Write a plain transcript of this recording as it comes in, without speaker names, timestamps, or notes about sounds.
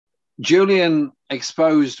Julian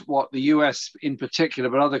exposed what the US in particular,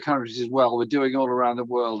 but other countries as well, were doing all around the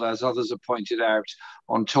world, as others have pointed out,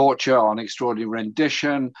 on torture, on extraordinary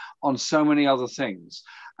rendition, on so many other things.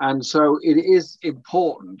 And so it is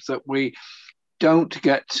important that we don't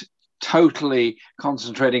get totally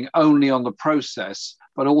concentrating only on the process,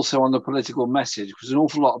 but also on the political message, because an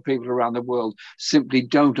awful lot of people around the world simply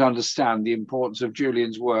don't understand the importance of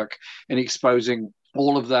Julian's work in exposing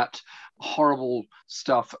all of that horrible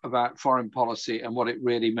stuff about foreign policy and what it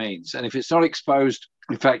really means. And if it's not exposed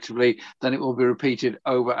effectively, then it will be repeated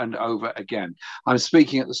over and over again. I'm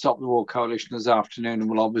speaking at the Stop the War Coalition this afternoon, and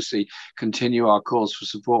will obviously continue our calls for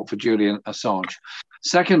support for Julian Assange.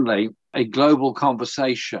 Secondly, a global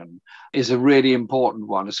conversation is a really important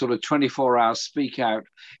one, a sort of 24-hour speak out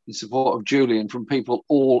in support of Julian from people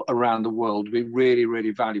all around the world would be really,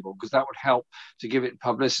 really valuable, because that would help to give it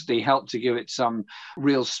publicity, help to give it some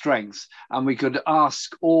real strength. And we could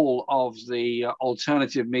ask all of the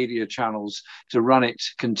alternative media channels to run it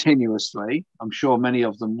continuously. I'm sure many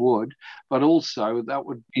of them would, but also that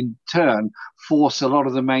would in turn force a lot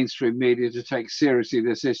of the mainstream media to take seriously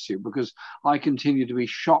this issue, because I continue to be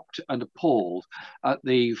shocked and appalled at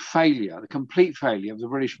the failure, the complete failure of the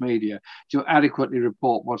British media to adequately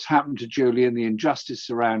report what's happened to Julian, the injustice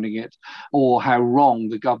surrounding it, or how wrong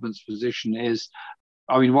the government's position is.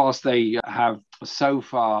 I mean, whilst they have so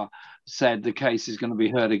far said the case is going to be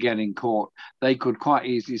heard again in court, they could quite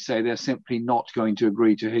easily say they're simply not going to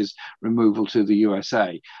agree to his removal to the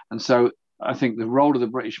USA. And so I think the role of the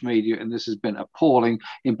British media in this has been appalling,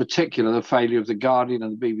 in particular the failure of The Guardian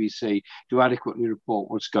and the BBC to adequately report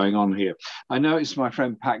what's going on here. I noticed my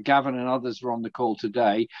friend Pat Gavin and others were on the call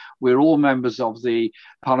today. We're all members of the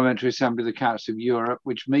Parliamentary Assembly of the Council of Europe,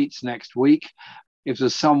 which meets next week. If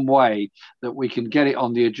there's some way that we can get it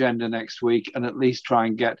on the agenda next week and at least try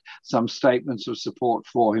and get some statements of support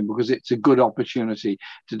for him, because it's a good opportunity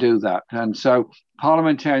to do that. And so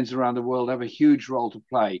parliamentarians around the world have a huge role to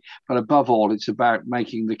play. But above all, it's about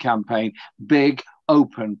making the campaign big,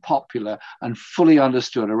 open, popular, and fully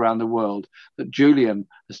understood around the world that Julian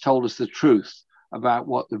has told us the truth about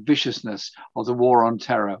what the viciousness of the war on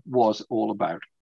terror was all about.